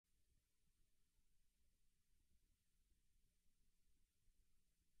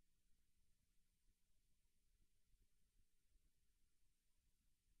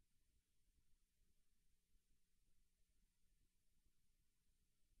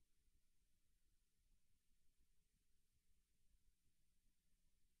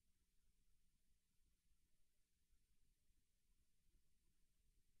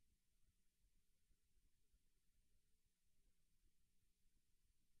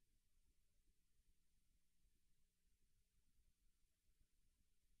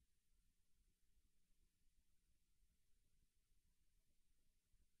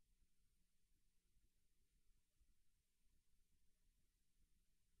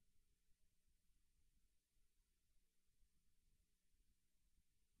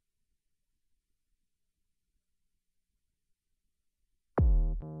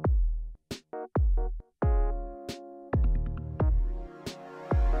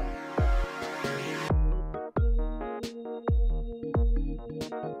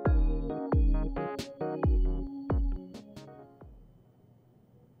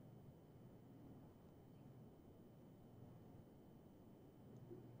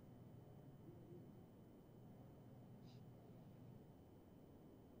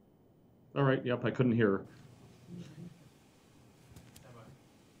All right. Yep, I couldn't hear.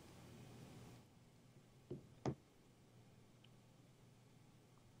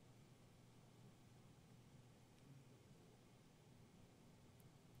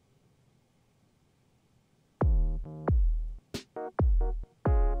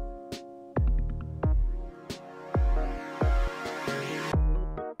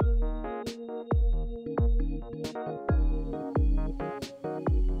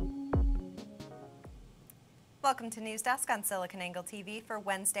 Welcome to News Desk on SiliconANGLE TV for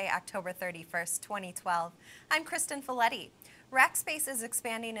Wednesday, October 31st, 2012. I'm Kristen Folletti. Rackspace is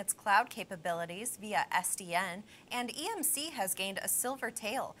expanding its cloud capabilities via SDN, and EMC has gained a silver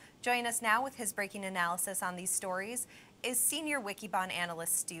tail. Joining us now with his breaking analysis on these stories is Senior Wikibon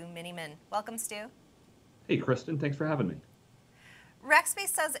Analyst Stu Miniman. Welcome, Stu. Hey, Kristen. Thanks for having me. Rackspace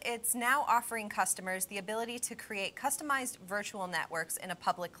says it's now offering customers the ability to create customized virtual networks in a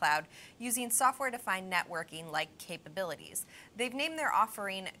public cloud using software-defined networking-like capabilities. They've named their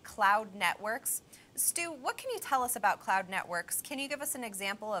offering Cloud Networks. Stu, what can you tell us about Cloud Networks? Can you give us an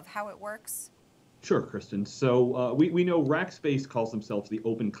example of how it works? Sure, Kristen. So we know Rackspace calls themselves the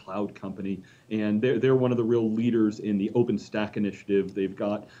Open Cloud Company, and they're one of the real leaders in the OpenStack initiative. They've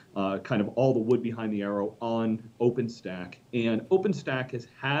got kind of all the wood behind the arrow on OpenStack, and OpenStack has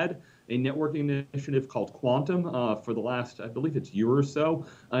had a networking initiative called Quantum for the last, I believe it's year or so.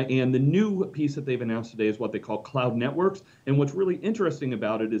 And the new piece that they've announced today is what they call Cloud Networks. And what's really interesting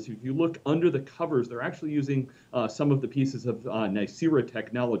about it is if you look under the covers, they're actually using some of the pieces of Nicira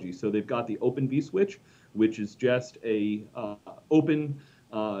technology. So they've got the Open vSwitch, which is just a open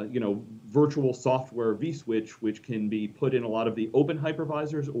virtual software vSwitch, which can be put in a lot of the open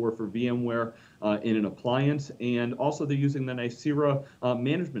hypervisors or for VMware in an appliance. And also they're using the Nicira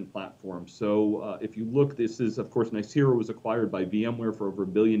management platform. So if you look, this is, of course, Nicira was acquired by VMware for over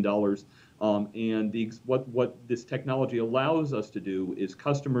 $1 billion. And what this technology allows us to do is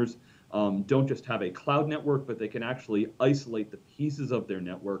customers don't just have a cloud network, but they can actually isolate the pieces of their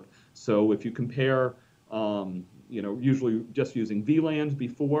network. So if you compare usually just using vLANs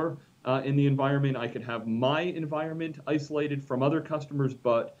before in the environment, I could have my environment isolated from other customers,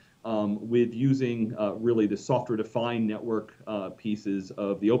 but with using really the software-defined network pieces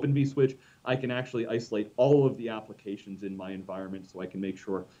of the Open vSwitch, I can actually isolate all of the applications in my environment, so I can make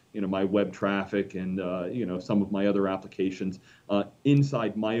sure my web traffic and some of my other applications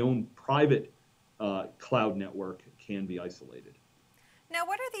inside my own private cloud network can be isolated. Now,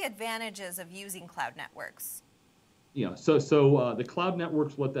 what are the advantages of using cloud networks? Yeah, so the cloud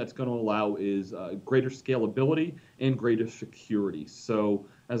networks, what that's going to allow is greater scalability and greater security. So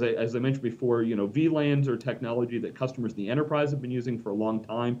as I mentioned before, vLANs are technology that customers in the enterprise have been using for a long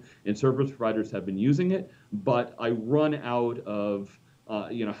time, and service providers have been using it. But I run out of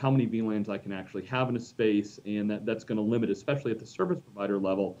how many vLANs I can actually have in a space, and that's going to limit, especially at the service provider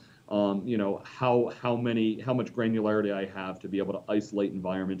level, how much granularity I have to be able to isolate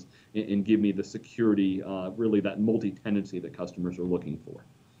environments and give me the security, really that multi-tenancy that customers are looking for.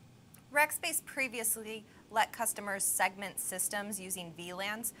 Rackspace previously let customers segment systems using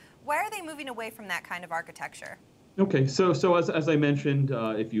vLANs. Why are they moving away from that kind of architecture? Okay, so as I mentioned,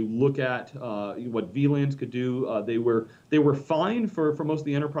 if you look at what vLANs could do, they were fine for most of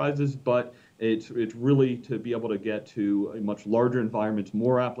the enterprises, but it's really to be able to get to a much larger environments,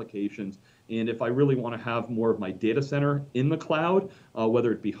 more applications, and if I really want to have more of my data center in the cloud,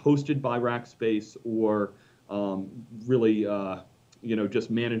 whether it be hosted by Rackspace or really just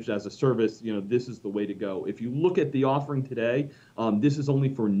managed as a service, this is the way to go. If you look at the offering today, this is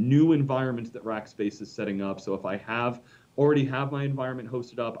only for new environments that Rackspace is setting up. So if I already have my environment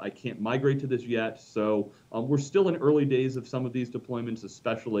hosted up, I can't migrate to this yet. So we're still in early days of some of these deployments,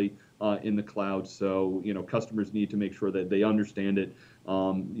 especially in the cloud. So customers need to make sure that they understand it,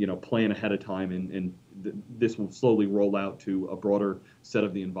 plan ahead of time, and this will slowly roll out to a broader set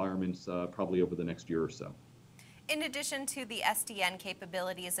of the environments probably over the next year or so. In addition to the SDN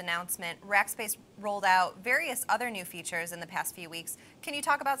capabilities announcement, Rackspace rolled out various other new features in the past few weeks. Can you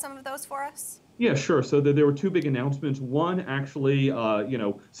talk about some of those for us? Yeah, sure. So there were two big announcements. One, actually,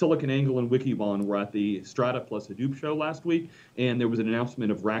 SiliconANGLE and Wikibon were at the Strata plus Hadoop show last week, and there was an announcement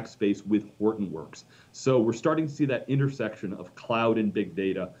of Rackspace with Hortonworks. So we're starting to see that intersection of cloud and big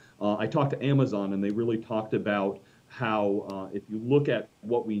data. I talked to Amazon, and they really talked about how if you look at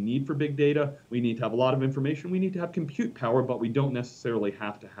what we need for big data, we need to have a lot of information, we need to have compute power, but we don't necessarily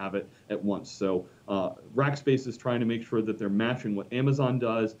have to have it at once. So Rackspace is trying to make sure that they're matching what Amazon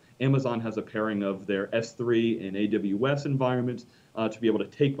does. Amazon has a pairing of their S3 and AWS environments to be able to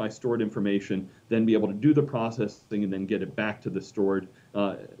take my stored information, then be able to do the processing and then get it back to the stored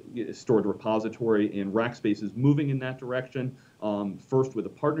stored repository, and Rackspace is moving in that direction. First with a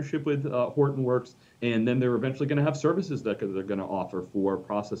partnership with Hortonworks, and then they're eventually going to have services that they're going to offer for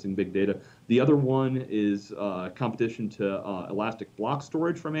processing big data. The other one is competition to elastic block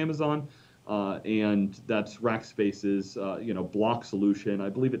storage from Amazon. And that's Rackspace's, block solution. I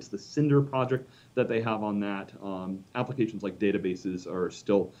believe it's the Cinder project that they have on that. Applications like databases are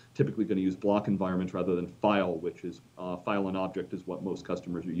still typically going to use block environments rather than file, which is file and object is what most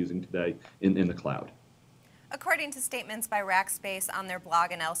customers are using today in the cloud. According to statements by Rackspace on their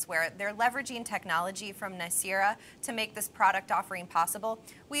blog and elsewhere, they're leveraging technology from Nicira to make this product offering possible.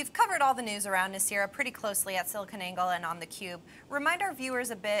 We've covered all the news around Nicira pretty closely at SiliconANGLE and on theCUBE. Remind our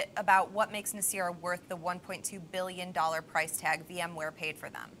viewers a bit about what makes Nicira worth the $1.2 billion price tag VMware paid for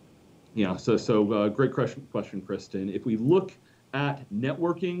them. Yeah, so great question, Kristen. If we look at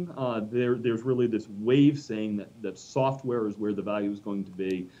networking, there's really this wave saying that software is where the value is going to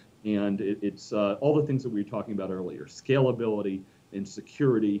be. And it's all the things that we were talking about earlier, scalability and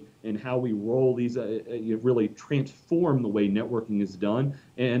security, and how we roll these, really transform the way networking is done.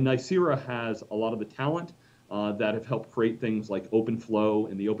 And Nicira has a lot of the talent that have helped create things like OpenFlow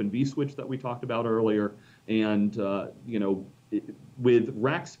and the Open vSwitch that we talked about earlier. And, with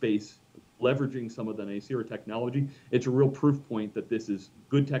Rackspace leveraging some of the Nicira technology, it's a real proof point that this is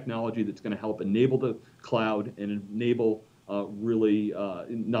good technology that's going to help enable the cloud and enable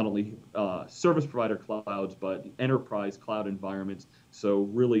not only service provider clouds, but enterprise cloud environments. So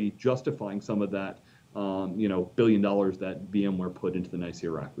really justifying some of that, $1 billion that VMware put into the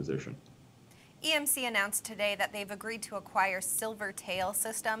Nicira acquisition. EMC announced today that they've agreed to acquire Silvertail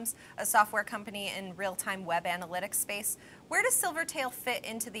Systems, a software company in real-time web analytics space. Where does Silvertail fit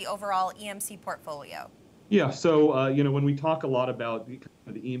into the overall EMC portfolio? Yeah, so when we talk a lot about the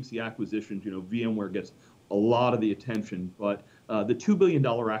EMC acquisitions, VMware gets a lot of the attention, but the $2 billion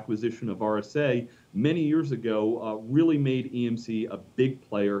acquisition of RSA many years ago really made EMC a big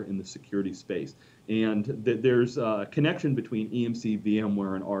player in the security space. And there's a connection between EMC,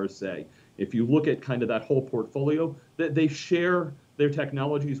 VMware, and RSA. If you look at kind of that whole portfolio, they share their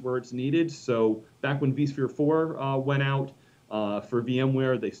technologies where it's needed. So back when vSphere 4 went out, for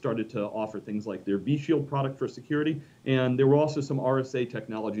VMware, they started to offer things like their vShield product for security, and there were also some RSA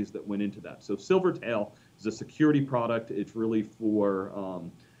technologies that went into that. So Silvertail is a security product. It's really for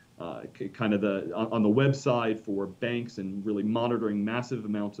kind of on the web side for banks and really monitoring massive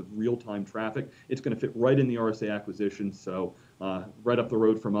amounts of real-time traffic. It's going to fit right in the RSA acquisition. So right up the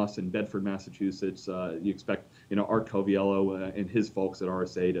road from us in Bedford, Massachusetts, you expect Art Coviello and his folks at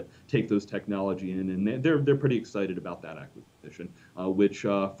RSA to take those technology in, and they're pretty excited about that acquisition, which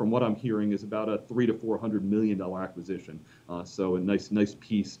from what I'm hearing is about a $300 to $400 million acquisition. So a nice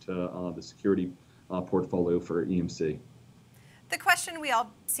piece to the security portfolio for EMC. The question we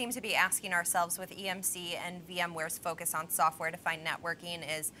all seem to be asking ourselves with EMC and VMware's focus on software-defined networking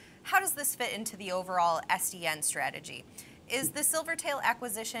is, how does this fit into the overall SDN strategy? Is the Silvertail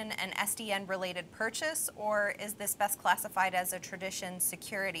acquisition an SDN-related purchase, or is this best classified as a tradition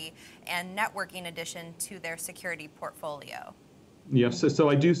security and networking addition to their security portfolio? Yeah, so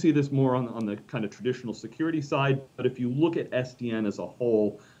I do see this more on the kind of traditional security side, but if you look at SDN as a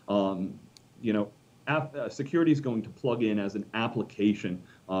whole, security is going to plug in as an application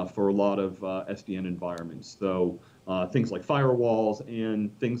for a lot of SDN environments. So things like firewalls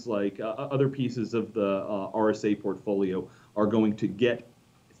and things like other pieces of the RSA portfolio are going to get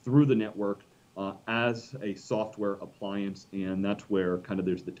through the network as a software appliance, and that's where kind of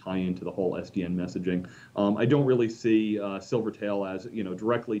there's the tie-in to the whole SDN messaging. I don't really see Silvertail as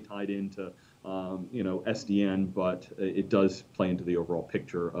directly tied into SDN, but it does play into the overall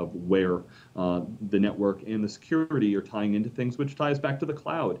picture of where the network and the security are tying into things, which ties back to the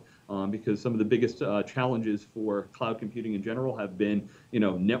cloud, because some of the biggest challenges for cloud computing in general have been,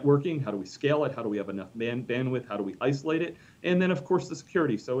 networking. How do we scale it? How do we have enough bandwidth? How do we isolate it? And then, of course, the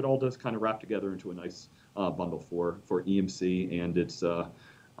security. So it all does kind of wrap together into a nice bundle for EMC and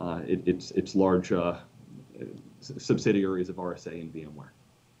its large subsidiaries of RSA and VMware.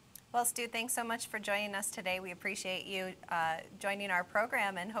 Well, Stu, thanks so much for joining us today. We appreciate you joining our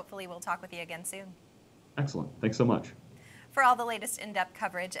program, and hopefully we'll talk with you again soon. Excellent. Thanks so much. For all the latest in-depth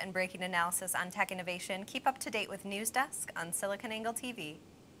coverage and breaking analysis on tech innovation, keep up to date with News Desk on SiliconANGLE TV.